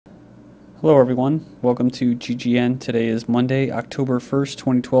Hello everyone, welcome to GGN. Today is Monday, October 1st,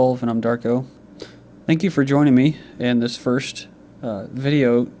 2012, and I'm Darko. Thank you for joining me, and this first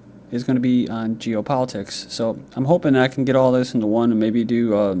video is going to be on geopolitics. So I'm hoping I can get all this into one and maybe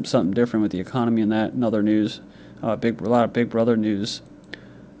do something different with the economy and that and other news, a lot of Big Brother news.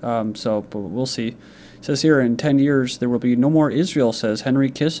 But we'll see. It says here, in 10 years there will be no more Israel, says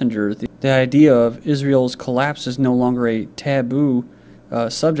Henry Kissinger. The idea of Israel's collapse is no longer a taboo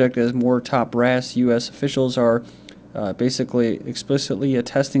subject, as more top brass U.S. officials are basically explicitly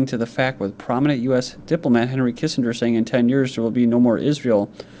attesting to the fact, with prominent U.S. diplomat Henry Kissinger saying in 10 years there will be no more Israel.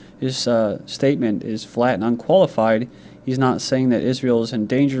 His statement is flat and unqualified. He's not saying that Israel is in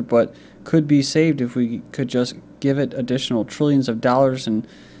danger, but could be saved if we could just give it additional trillions of dollars and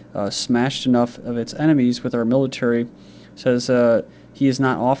smashed enough of its enemies with our military. Says he is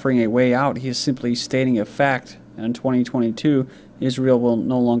not offering a way out. He is simply stating a fact. And in 2022, Israel will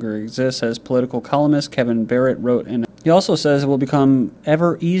no longer exist, as political columnist Kevin Barrett wrote. And he also says it will become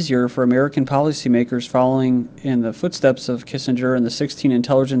ever easier for American policymakers following in the footsteps of Kissinger and the 16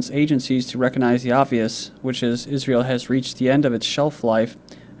 intelligence agencies to recognize the obvious, which is Israel has reached the end of its shelf life.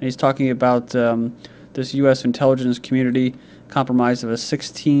 And he's talking about this U.S. intelligence community comprised of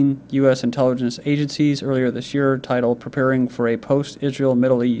 16 U.S. intelligence agencies earlier this year, titled Preparing for a Post-Israel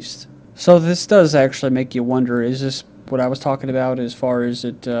Middle East. So this does actually make you wonder, is this what I was talking about as far as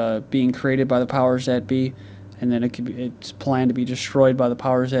it being created by the powers that be, and then it's planned to be destroyed by the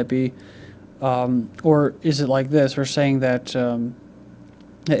powers that be? Or is it like this? We're saying that,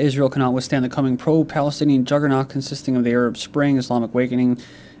 that Israel cannot withstand the coming pro-Palestinian juggernaut consisting of the Arab Spring, Islamic awakening,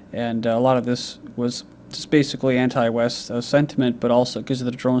 and a lot of this was just basically anti-West sentiment, but also because of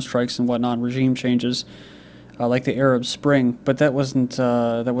the drone strikes and whatnot, regime changes, like the Arab Spring. But that wasn't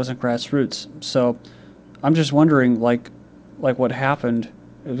grassroots. So I'm just wondering, like what happened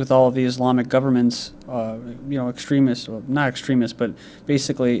with all of the Islamic governments, extremists, or not extremists, but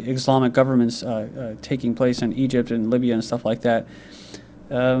basically Islamic governments taking place in Egypt and Libya and stuff like that.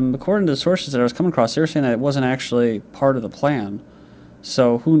 According to the sources that I was coming across, they were saying that it wasn't actually part of the plan.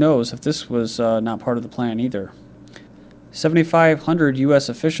 So who knows if this was not part of the plan either. 7,500 U.S.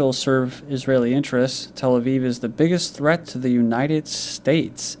 officials serve Israeli interests. Tel Aviv is the biggest threat to the United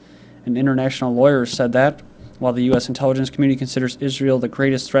States. An international lawyer said that. While the U.S. intelligence community considers Israel the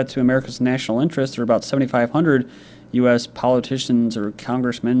greatest threat to America's national interests, there are about 7,500 U.S. politicians or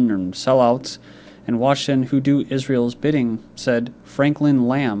congressmen or sellouts in Washington who do Israel's bidding, said Franklin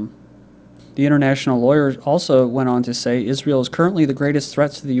Lamb. The international lawyer also went on to say Israel is currently the greatest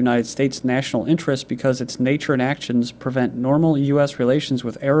threat to the United States' national interests because its nature and actions prevent normal U.S. relations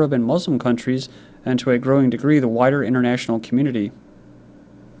with Arab and Muslim countries and, to a growing degree, the wider international community.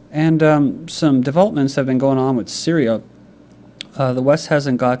 And some developments have been going on with Syria. The West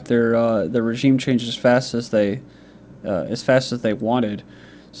hasn't got their regime change as fast as they wanted.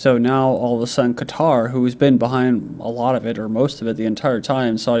 So now all of a sudden Qatar, who has been behind a lot of it or most of it the entire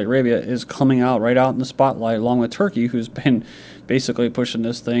time, Saudi Arabia, is coming out right out in the spotlight, along with Turkey, who's been basically pushing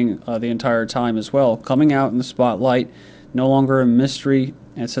this thing the entire time as well, coming out in the spotlight, no longer a mystery.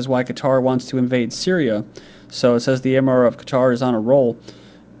 And it says why Qatar wants to invade Syria. So it says the Emir of Qatar is on a roll.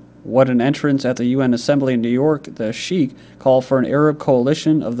 What an entrance at the UN Assembly in New York. The Sheikh called for an Arab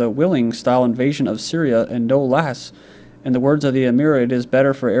coalition of the willing-style invasion of Syria, and no less. In the words of the Emir, it is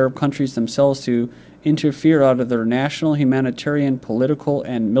better for Arab countries themselves to interfere out of their national, humanitarian, political,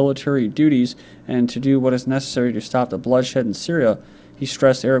 and military duties and to do what is necessary to stop the bloodshed in Syria. He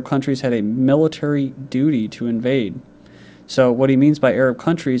stressed Arab countries had a military duty to invade. So what he means by Arab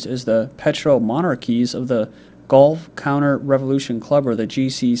countries is the petro-monarchies of the Gulf Counter-Revolution Club, or the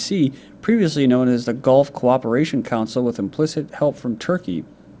GCC, previously known as the Gulf Cooperation Council, with implicit help from Turkey.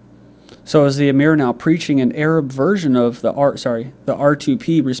 So is the Emir now preaching an Arab version of the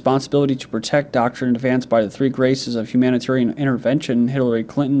R2P, responsibility to protect doctrine advanced by the three graces of humanitarian intervention, Hillary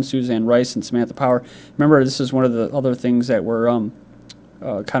Clinton, Suzanne Rice, and Samantha Power? Remember, this is one of the other things that were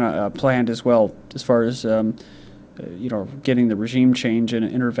kind of planned as well, as far as getting the regime change and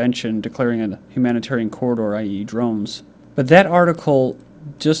intervention, declaring a humanitarian corridor, i.e. drones. But that article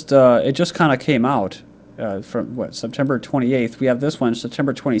just kind of came out from September 28th. We have this one,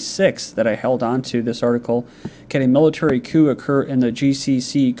 September 26th, that I held on to this article. Can a military coup occur in the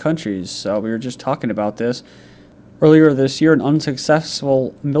GCC countries? So we were just talking about this. Earlier this year, an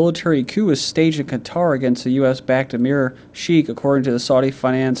unsuccessful military coup was staged in Qatar against the U.S.-backed Emir Sheikh, according to the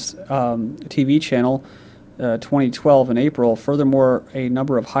Saudi-financed TV channel 2012 in April. Furthermore, a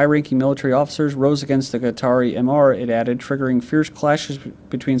number of high-ranking military officers rose against the Qatari Emir, it added, triggering fierce clashes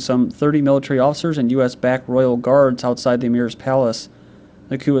between some 30 military officers and U.S.-backed royal guards outside the Emir's palace.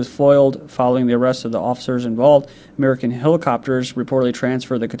 The coup was foiled following the arrest of the officers involved. American helicopters reportedly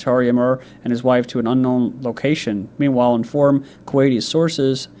transferred the Qatari emir and his wife to an unknown location. Meanwhile, informed Kuwaiti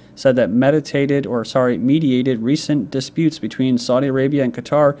sources said that mediated recent disputes between Saudi Arabia and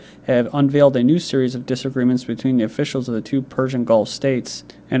Qatar have unveiled a new series of disagreements between the officials of the two Persian Gulf states.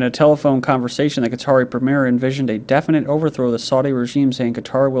 In a telephone conversation, the Qatari premier envisioned a definite overthrow of the Saudi regime, saying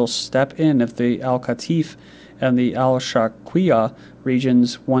Qatar will step in if the Al-Qatif and the Al-Shaqiyya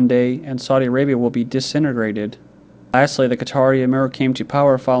regions one day, and Saudi Arabia will be disintegrated. Lastly, the Qatari emir came to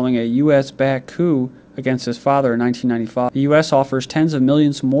power following a U.S.-backed coup against his father in 1995. The U.S. offers tens of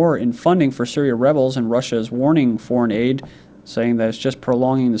millions more in funding for Syria rebels, and Russia is warning foreign aid, saying that it's just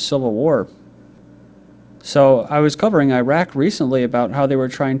prolonging the civil war. So I was covering Iraq recently about how they were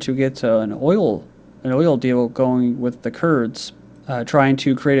trying to get an oil deal going with the Kurds, trying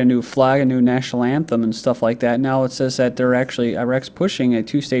to create a new flag, a new national anthem, and stuff like that. Now it says that Iraq's pushing a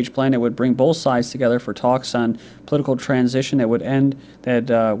two-stage plan that would bring both sides together for talks on political transition that would end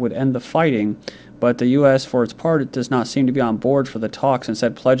the fighting. But the U.S., for its part, it does not seem to be on board for the talks,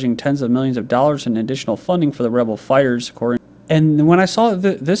 instead pledging tens of millions of dollars in additional funding for the rebel fighters. And when I saw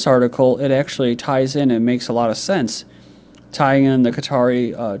this article, it actually ties in and makes a lot of sense, tying in the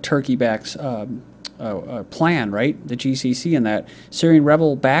Qatari Turkey-backed plan, right? The GCC and that. Syrian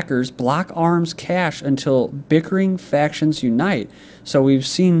rebel backers block arms cash until bickering factions unite. So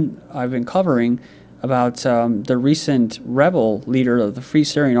I've been covering about the recent rebel leader of the Free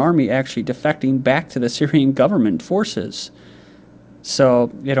Syrian Army actually defecting back to the Syrian government forces. So,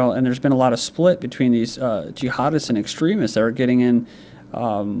 and there's been a lot of split between these jihadists and extremists that are getting in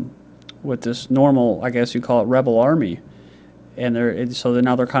with this normal, I guess you call it, rebel army. And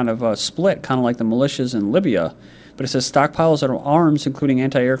now they're kind of split, kind of like the militias in Libya. But it says stockpiles of arms, including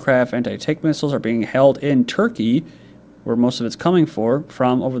anti-aircraft, anti-tank missiles, are being held in Turkey, where most of it's coming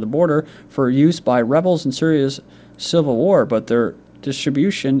from over the border, for use by rebels in Syria's civil war, but their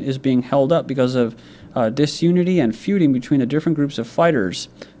distribution is being held up because of disunity and feuding between the different groups of fighters.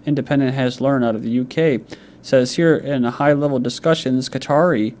 Independent has learned out of the UK. Says here in a high-level discussions,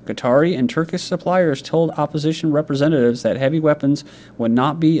 Qatari and Turkish suppliers told opposition representatives that heavy weapons would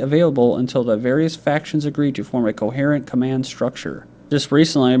not be available until the various factions agreed to form a coherent command structure. Just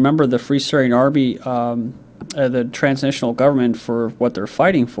recently, I remember the Free Syrian Army, the transitional government, for what they're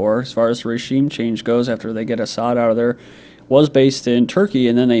fighting for, as far as the regime change goes after they get Assad out of there, was based in Turkey,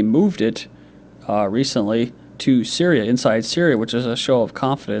 and then they moved it recently to Syria, inside Syria, which is a show of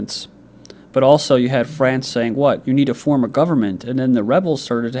confidence. But also you had France saying, what, you need to form a government, and then the rebels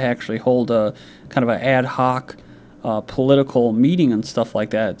started to actually hold a kind of an ad hoc political meeting and stuff like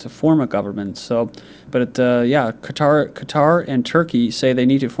that to form a government. So, but Qatar and Turkey say they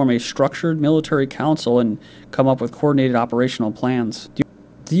need to form a structured military council and come up with coordinated operational plans.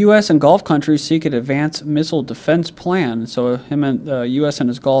 The U.S. and Gulf countries seek an advanced missile defense plan. So him and the U.S. and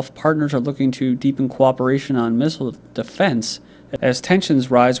his Gulf partners are looking to deepen cooperation on missile defense as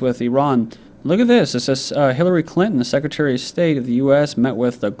tensions rise with Iran. Look at this. It says Hillary Clinton, the Secretary of State of the U.S., met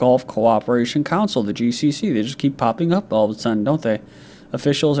with the Gulf Cooperation Council, the GCC. They just keep popping up all of a sudden, don't they?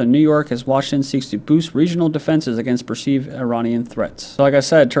 Officials in New York as Washington seeks to boost regional defenses against perceived Iranian threats. So like I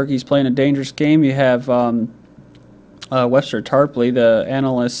said, Turkey's playing a dangerous game. You have Webster Tarpley, the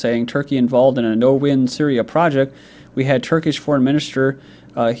analyst, saying Turkey involved in a no-win Syria project. We had Turkish foreign minister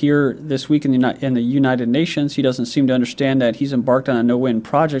here this week in the United Nations. He doesn't seem to understand that he's embarked on a no-win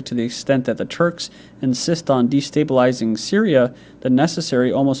project to the extent that the Turks insist on destabilizing Syria, the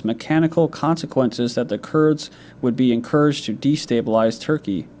necessary, almost mechanical consequences that the Kurds would be encouraged to destabilize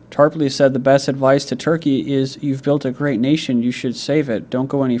Turkey. Tarpley said the best advice to Turkey is, you've built a great nation, you should save it. Don't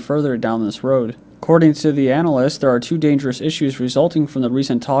go any further down this road. According to the analyst, there are two dangerous issues resulting from the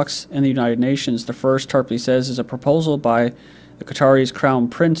recent talks in the United Nations. The first, Tarpley says, is a proposal by the Qatari's Crown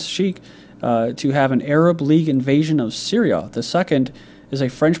Prince Sheikh to have an Arab League invasion of Syria. The second is a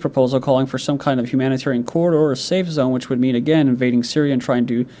French proposal calling for some kind of humanitarian corridor or safe zone, which would mean, again, invading Syria and trying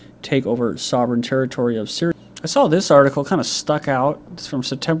to take over sovereign territory of Syria. I saw this article kind of stuck out. It's from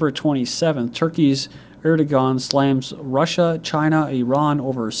September 27th. Turkey's Erdogan slams Russia, China, Iran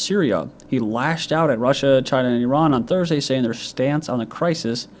over Syria. He lashed out at Russia, China, and Iran on Thursday, saying their stance on the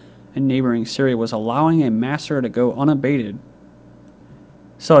crisis in neighboring Syria was allowing a massacre to go unabated.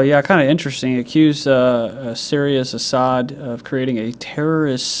 So yeah, kind of interesting. He accused Syria's Assad of creating a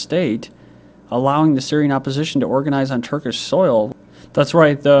terrorist state, allowing the Syrian opposition to organize on Turkish soil. That's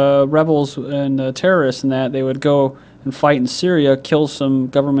right, the rebels and the terrorists and that, they would go and fight in Syria, kill some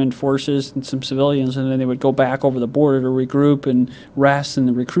government forces and some civilians, and then they would go back over the border to regroup and rest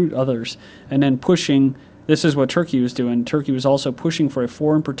and recruit others. And then pushing This is what Turkey was doing. Turkey was also pushing for a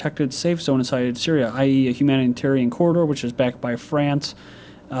foreign protected safe zone inside Syria, i.e. a humanitarian corridor, which is backed by France,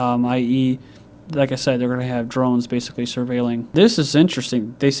 i.e., like I said, they're going to have drones basically surveilling. This is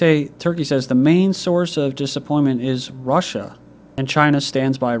interesting. They say, Turkey says, the main source of disappointment is Russia, and China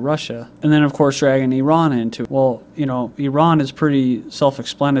stands by Russia. And then, of course, dragging Iran into it. Well, you know, Iran is pretty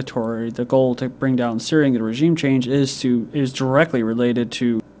self-explanatory. The goal to bring down Syria and get a regime change is directly related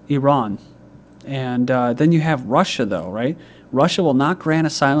to Iran. And then you have Russia, though, right? Russia will not grant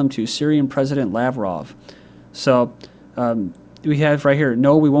asylum to Syrian President Lavrov. So we have right here,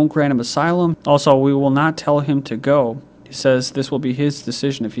 no, we won't grant him asylum. Also, we will not tell him to go. He says this will be his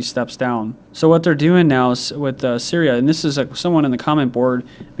decision if he steps down. So what they're doing now is with Syria, and this is someone in the comment board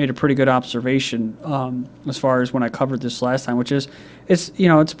made a pretty good observation as far as when I covered this last time, which is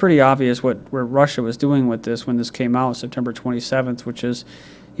it's pretty obvious where Russia was doing with this when this came out September 27th, which is,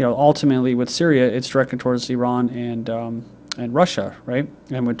 ultimately with Syria, it's directed towards Iran and Russia, right?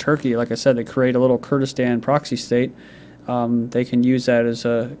 And with Turkey, like I said, they create a little Kurdistan proxy state. They can use that as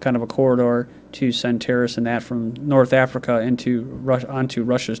a kind of a corridor to send terrorists and that from North Africa onto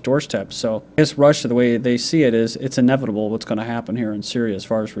Russia's doorstep. So I guess Russia, the way they see it, is it's inevitable what's going to happen here in Syria as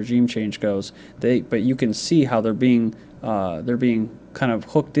far as regime change goes. But you can see how they're being kind of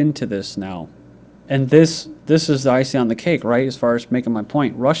hooked into this now. And this is the icing on the cake, right, as far as making my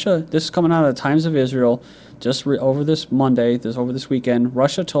point. Russia, this is coming out of the Times of Israel, just over this Monday, over this weekend.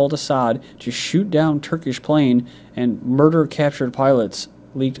 Russia told Assad to shoot down Turkish plane and murder captured pilots,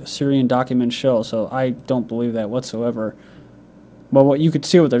 leaked Syrian documents show. So I don't believe that whatsoever. But what you could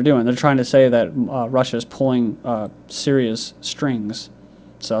see what they're doing. They're trying to say that Russia is pulling Syria's strings.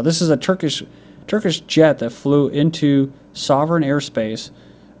 So this is a Turkish jet that flew into sovereign airspace.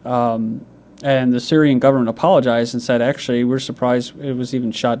 And the Syrian government apologized and said, actually, we're surprised it was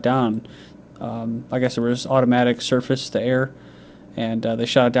even shot down. I guess it was automatic surface to air, and they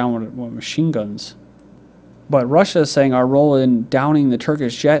shot it down with machine guns. But Russia is saying our role in downing the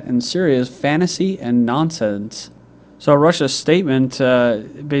Turkish jet in Syria is fantasy and nonsense. So Russia's statement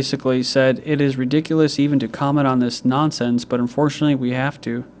basically said, it is ridiculous even to comment on this nonsense, but unfortunately we have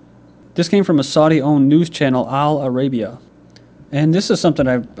to. This came from a Saudi-owned news channel, Al Arabia. And this is something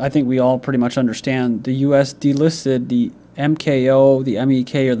I think we all pretty much understand. The U.S. delisted the MKO, the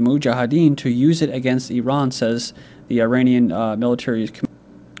MEK, or the Mujahideen to use it against Iran, says the Iranian military.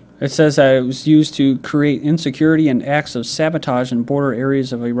 It says that it was used to create insecurity and acts of sabotage in border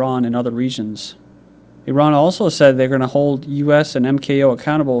areas of Iran and other regions. Iran also said they're going to hold U.S. and MKO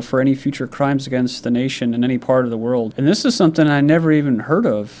accountable for any future crimes against the nation in any part of the world. And this is something I never even heard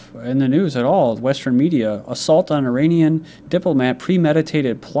of in the news at all, Western media. Assault on Iranian diplomat,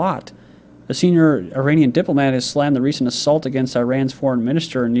 premeditated plot. A senior Iranian diplomat has slammed the recent assault against Iran's foreign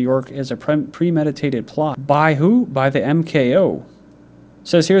minister in New York as a premeditated plot. By who? By the MKO. It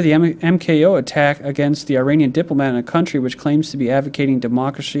says here the MKO attack against the Iranian diplomat in a country which claims to be advocating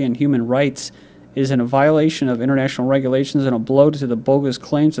democracy and human rights is in a violation of international regulations and a blow to the bogus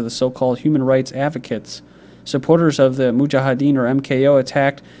claims of the so-called human rights advocates. Supporters of the Mujahideen or MKO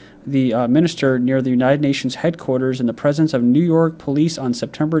attacked the minister near the United Nations headquarters in the presence of New York police on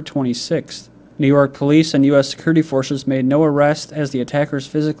September 26th. New York police and U.S. security forces made no arrest as the attackers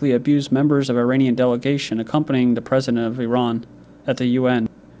physically abused members of Iranian delegation accompanying the president of Iran at the UN.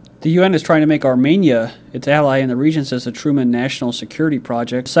 The UN is trying to make Armenia its ally in the region, says the Truman National Security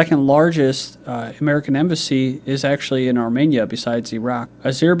Project. The second largest American embassy is actually in Armenia besides Iraq.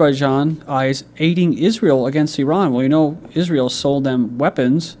 Azerbaijan eyes aiding Israel against Iran. Well, Israel sold them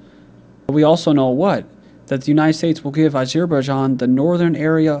weapons. But we also know what? That the United States will give Azerbaijan the northern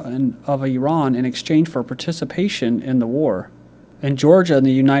area of Iran in exchange for participation in the war. And Georgia and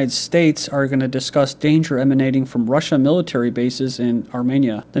the United States are going to discuss danger emanating from Russian military bases in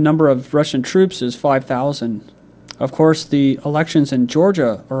Armenia. The number of Russian troops is 5,000. Of course, the elections in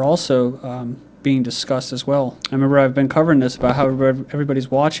Georgia are also being discussed as well. I remember I've been covering this about how everybody's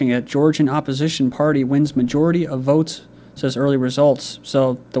watching it. Georgian opposition party wins majority of votes, says early results.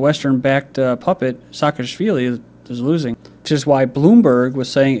 So the Western-backed puppet, Saakashvili, is losing. Which is why Bloomberg was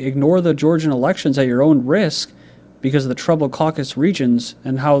saying, ignore the Georgian elections at your own risk, because of the troubled Caucasus regions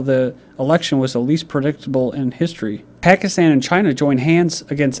and how the election was the least predictable in history. Pakistan and China join hands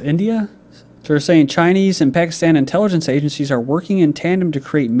against India? So they're saying Chinese and Pakistan intelligence agencies are working in tandem to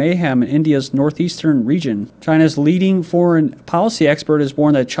create mayhem in India's northeastern region. China's leading foreign policy expert has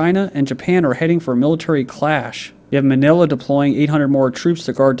warned that China and Japan are heading for a military clash. You have Manila deploying 800 more troops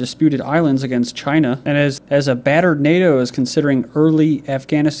to guard disputed islands against China. And as a battered NATO is considering early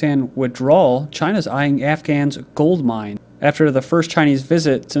Afghanistan withdrawal, China's eyeing Afghans' gold mine after the first Chinese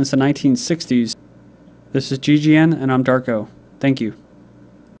visit since the 1960s. This is GGN, and I'm Darko. Thank you.